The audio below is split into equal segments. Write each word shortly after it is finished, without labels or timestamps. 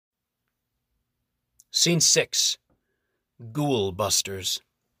Scene 6. Ghoul Busters.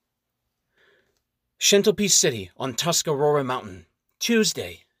 Shentalpi City on Tuscarora Mountain.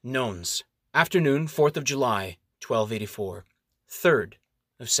 Tuesday, Nones. Afternoon, 4th of July, 1284. 3rd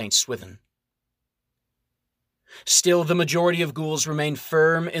of St. Swithin. Still, the majority of ghouls remain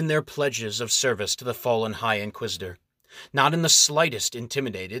firm in their pledges of service to the fallen High Inquisitor. Not in the slightest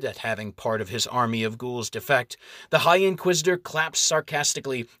intimidated at having part of his army of ghouls defect, the High Inquisitor claps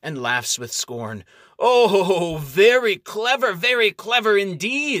sarcastically and laughs with scorn. "Oh, very clever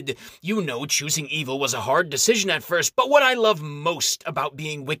indeed. You know choosing evil was a hard decision at first, but what I love most about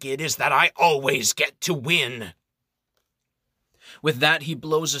being wicked is that I always get to win." With that, he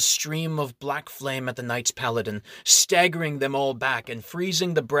blows a stream of black flame at the Knights Paladin, staggering them all back and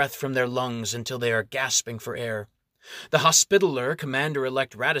freezing the breath from their lungs until they are gasping for air. The Hospitaller,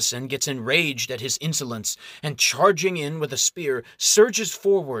 Commander-elect Radisson, gets enraged at his insolence and, charging in with a spear, surges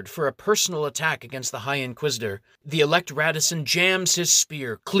forward for a personal attack against the High Inquisitor. The elect Radisson jams his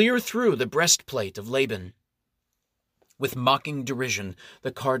spear clear through the breastplate of Laban. With mocking derision,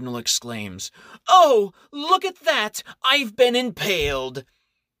 the Cardinal exclaims, "Oh, look at that! I've been impaled!"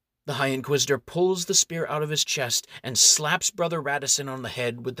 The High Inquisitor pulls the spear out of his chest and slaps Brother Radisson on the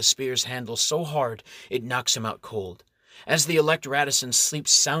head with the spear's handle so hard it knocks him out cold. As the elect Radisson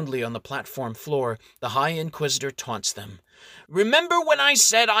sleeps soundly on the platform floor, the High Inquisitor taunts them. "Remember when I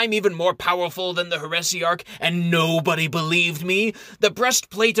said I'm even more powerful than the Heresiarch and nobody believed me? The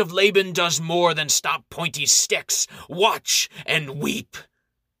breastplate of Laban does more than stop pointy sticks. Watch and weep."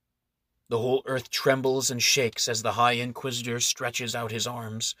 The whole earth trembles and shakes as the High Inquisitor stretches out his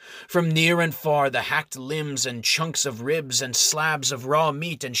arms. From near and far, the hacked limbs and chunks of ribs and slabs of raw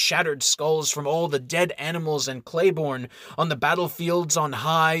meat and shattered skulls from all the dead animals and Claiborne on the battlefields on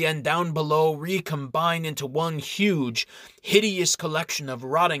high and down below recombine into one huge, hideous collection of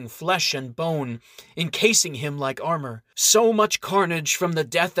rotting flesh and bone, encasing him like armor. So much carnage from the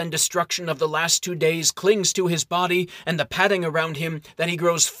death and destruction of the last 2 days clings to his body and the padding around him that he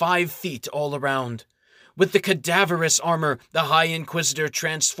grows 5 feet all around. With the cadaverous armor, the High Inquisitor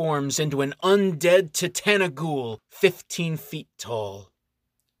transforms into an undead Titana-ghoul, 15 feet tall.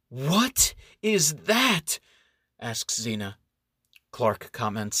 "What is that?" asks Xena. Clark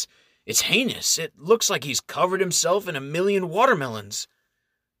comments, "It's heinous. It looks like he's covered himself in 1,000,000 watermelons."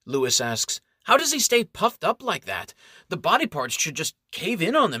 Lewis asks, "How does he stay puffed up like that? The body parts should just cave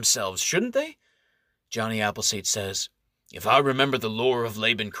in on themselves, shouldn't they?" Johnny Appleseed says, "If I remember the lore of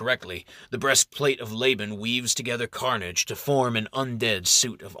Laban correctly, the breastplate of Laban weaves together carnage to form an undead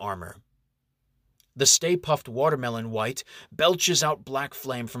suit of armor." The stay-puffed watermelon white belches out black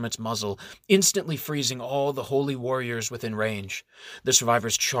flame from its muzzle, instantly freezing all the holy warriors within range. The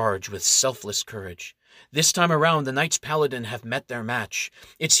survivors charge with selfless courage. This time around, the Knights Paladin have met their match.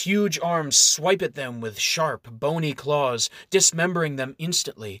 Its huge arms swipe at them with sharp, bony claws, dismembering them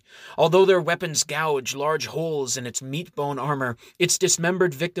instantly. Although their weapons gouge large holes in its meat-bone armor, its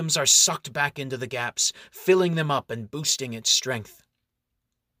dismembered victims are sucked back into the gaps, filling them up and boosting its strength.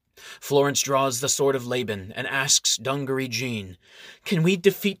 Florence draws the sword of Laban and asks Dungaree Jean, "Can we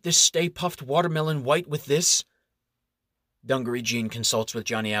defeat this stay-puffed watermelon white with this?" Dungaree Jean consults with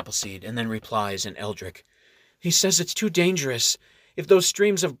Johnny Appleseed and then replies in Eldric, "He says it's too dangerous. If those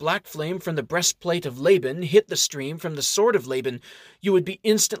streams of black flame from the breastplate of Laban hit the stream from the sword of Laban, you would be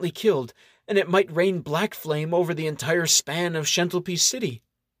instantly killed, and it might rain black flame over the entire span of Shentalpi City."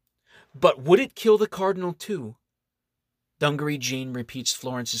 "But would it kill the Cardinal too?" Dungaree Jean repeats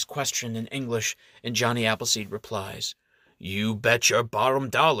Florence's question in English, and Johnny Appleseed replies, "You bet your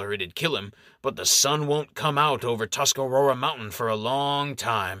bottom dollar it'd kill him, but the sun won't come out over Tuscarora Mountain for a long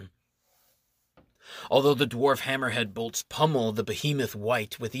time." Although the dwarf hammerhead bolts pummel the behemoth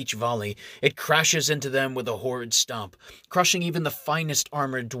white with each volley, it crashes into them with a horrid stomp, crushing even the finest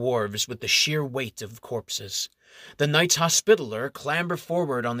armored dwarves with the sheer weight of corpses. The Knights Hospitaller clamber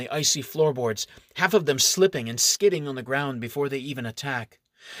forward on the icy floorboards, half of them slipping and skidding on the ground before they even attack.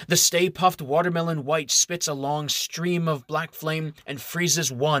 The stay-puffed watermelon white spits a long stream of black flame and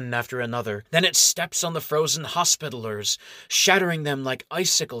freezes one after another. Then it steps on the frozen Hospitallers, shattering them like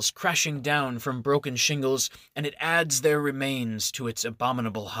icicles crashing down from broken shingles, and it adds their remains to its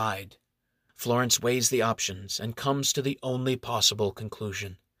abominable hide. Florence weighs the options and comes to the only possible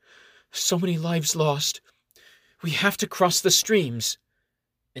conclusion. "So many lives lost. We have to cross the streams."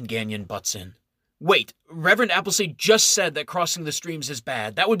 And Gagnon butts in. "Wait, Reverend Appleseed just said that crossing the streams is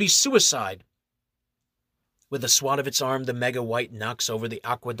bad. That would be suicide." With a swat of its arm, the Mega White knocks over the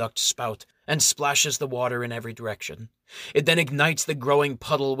aqueduct spout and splashes the water in every direction. It then ignites the growing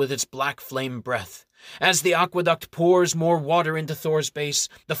puddle with its black flame breath. As the aqueduct pours more water into Thor's base,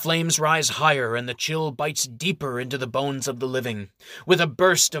 the flames rise higher and the chill bites deeper into the bones of the living. With a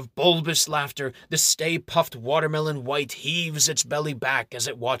burst of bulbous laughter, the stay-puffed watermelon white heaves its belly back as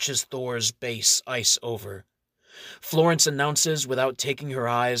it watches Thor's base ice over. Florence announces without taking her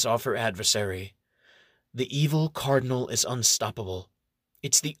eyes off her adversary, "The evil cardinal is unstoppable.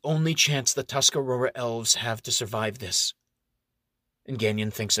 It's the only chance the Tuscarora elves have to survive this." And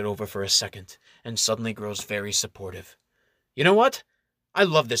Gagnon thinks it over for a second, and suddenly grows very supportive. "You know what? I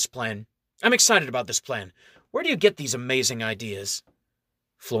love this plan. I'm excited about this plan. Where do you get these amazing ideas?"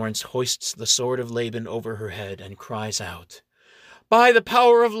 Florence hoists the sword of Laban over her head and cries out, "By the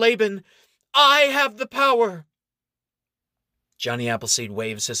power of Laban, I have the power!" Johnny Appleseed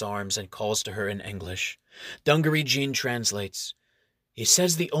waves his arms and calls to her in English. Dungaree Jean translates. "He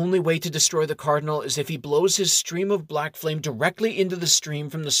says the only way to destroy the cardinal is if he blows his stream of black flame directly into the stream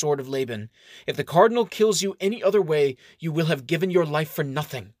from the sword of Laban. If the cardinal kills you any other way, you will have given your life for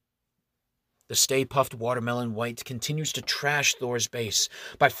nothing." The stay-puffed watermelon white continues to trash Thor's base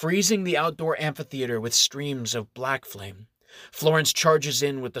by freezing the outdoor amphitheater with streams of black flame. Florence charges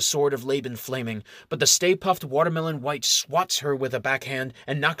in with the sword of Laban flaming, but the stay-puffed watermelon white swats her with a backhand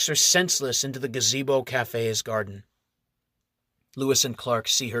and knocks her senseless into the Gazebo Cafe's garden. Lewis and Clark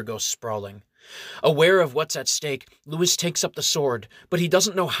see her go sprawling. Aware of what's at stake, Lewis takes up the sword, but he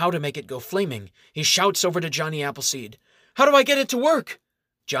doesn't know how to make it go flaming. He shouts over to Johnny Appleseed, "How do I get it to work?"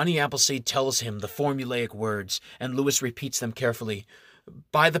 Johnny Appleseed tells him the formulaic words, and Lewis repeats them carefully.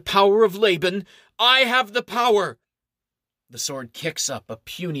 "By the power of Laban, I have the power!" The sword kicks up a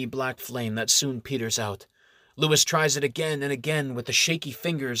puny black flame that soon peters out. Lewis tries it again and again with the shaky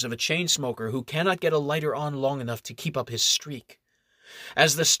fingers of a chain smoker who cannot get a lighter on long enough to keep up his streak.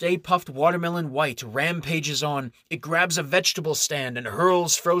 As the stay-puffed watermelon white rampages on, it grabs a vegetable stand and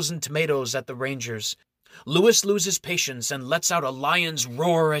hurls frozen tomatoes at the Rangers. Lewis loses patience and lets out a lion's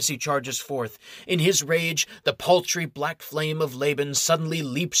roar as he charges forth. In his rage, the paltry black flame of Laban suddenly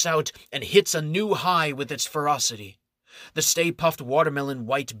leaps out and hits a new high with its ferocity. The stay-puffed watermelon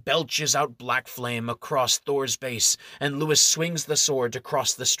white belches out black flame across Thor's base, and Lewis swings the sword to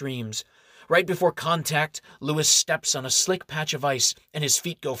cross the streams. Right before contact, Lewis steps on a slick patch of ice, and his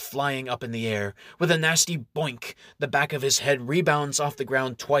feet go flying up in the air. With a nasty boink, the back of his head rebounds off the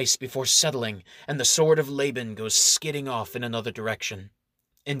ground twice before settling, and the sword of Laban goes skidding off in another direction.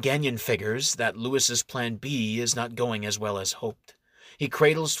 And Gagnon figures that Lewis's plan B is not going as well as hoped. He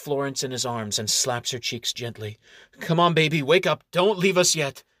cradles Florence in his arms and slaps her cheeks gently. "Come on, baby, wake up. Don't leave us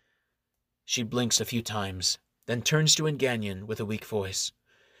yet." She blinks a few times, then turns to Gagnon with a weak voice.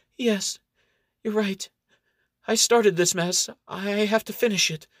 "Yes, you're right. I started this mess. I have to finish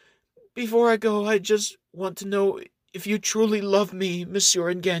it. Before I go, I just want to know if you truly love me,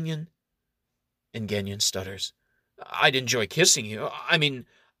 Monsieur Gagnon." Gagnon stutters. "I'd enjoy kissing you.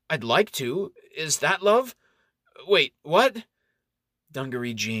 I'd like to. Is that love? Wait, what?"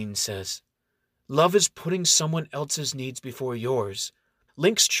 Dungaree Jean says, "Love is putting someone else's needs before yours.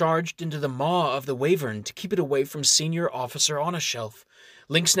 Lynx charged into the maw of the Wyvern to keep it away from Senior Officer Onishelf.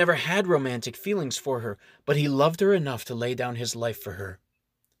 Lynx never had romantic feelings for her, but he loved her enough to lay down his life for her."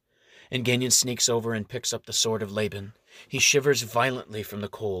 And Gagnon sneaks over and picks up the sword of Laban. He shivers violently from the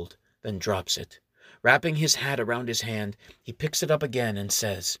cold, then drops it. Wrapping his hat around his hand, he picks it up again and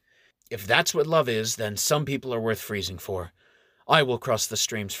says, "If that's what love is, then some people are worth freezing for. I will cross the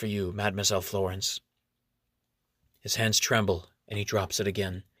streams for you, Mademoiselle Florence." His hands tremble, and he drops it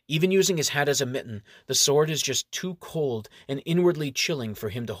again. Even using his hat as a mitten, the sword is just too cold and inwardly chilling for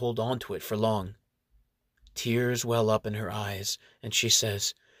him to hold on to it for long. Tears well up in her eyes, and she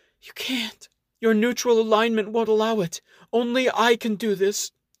says, "You can't. Your neutral alignment won't allow it. Only I can do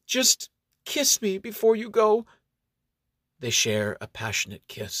this. Just kiss me before you go." They share a passionate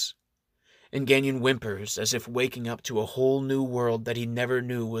kiss. And Gagnon whimpers as if waking up to a whole new world that he never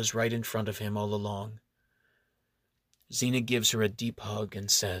knew was right in front of him all along. Xena gives her a deep hug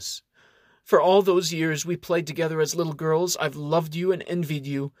and says, "For all those years we played together as little girls, I've loved you and envied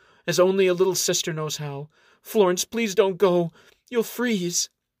you, as only a little sister knows how. Florence, please don't go. You'll freeze."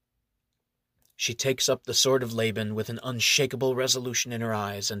 She takes up the sword of Laban with an unshakable resolution in her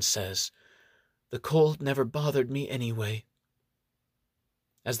eyes and says, "The cold never bothered me anyway."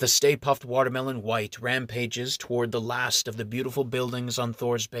 As the Stay-Puft Watermelon White rampages toward the last of the beautiful buildings on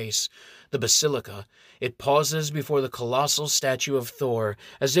Thor's base, the Basilica, it pauses before the colossal statue of Thor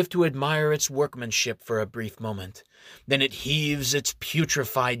as if to admire its workmanship for a brief moment. Then it heaves its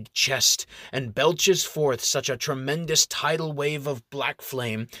putrefied chest and belches forth such a tremendous tidal wave of black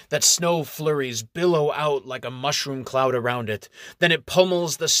flame that snow flurries billow out like a mushroom cloud around it. Then it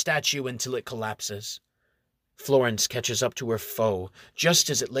pummels the statue until it collapses. Florence catches up to her foe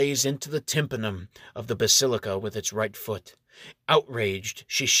just as it lays into the tympanum of the basilica with its right foot. Outraged,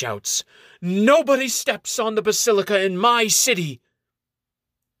 she shouts, "Nobody steps on the basilica in my city!"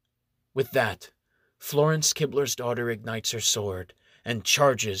 With that, Florence Kibler's daughter ignites her sword and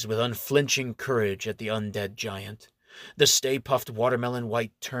charges with unflinching courage at the undead giant. The Stay-Puft Watermelon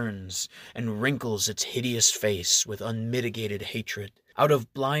White turns and wrinkles its hideous face with unmitigated hatred. Out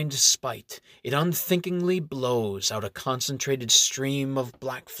of blind spite, it unthinkingly blows out a concentrated stream of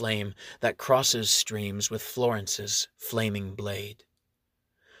black flame that crosses streams with Florence's flaming blade.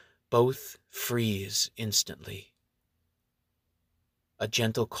 Both freeze instantly. A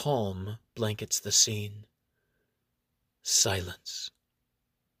gentle calm blankets the scene. Silence.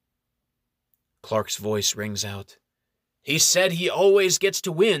 Clark's voice rings out. "He said he always gets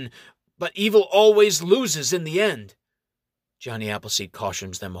to win, but evil always loses in the end." Johnny Appleseed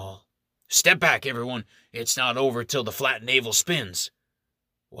cautions them all. "Step back, everyone. It's not over till the flat navel spins."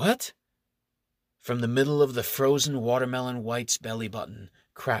 "What?" From the middle of the frozen Watermelon White's belly button,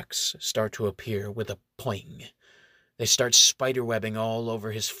 cracks start to appear with a poing. They start spiderwebbing all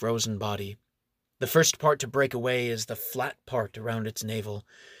over his frozen body. The first part to break away is the flat part around its navel.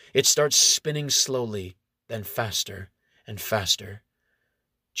 It starts spinning slowly, then faster and faster.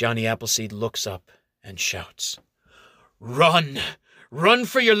 Johnny Appleseed looks up and shouts, "Run! Run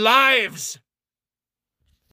for your lives!"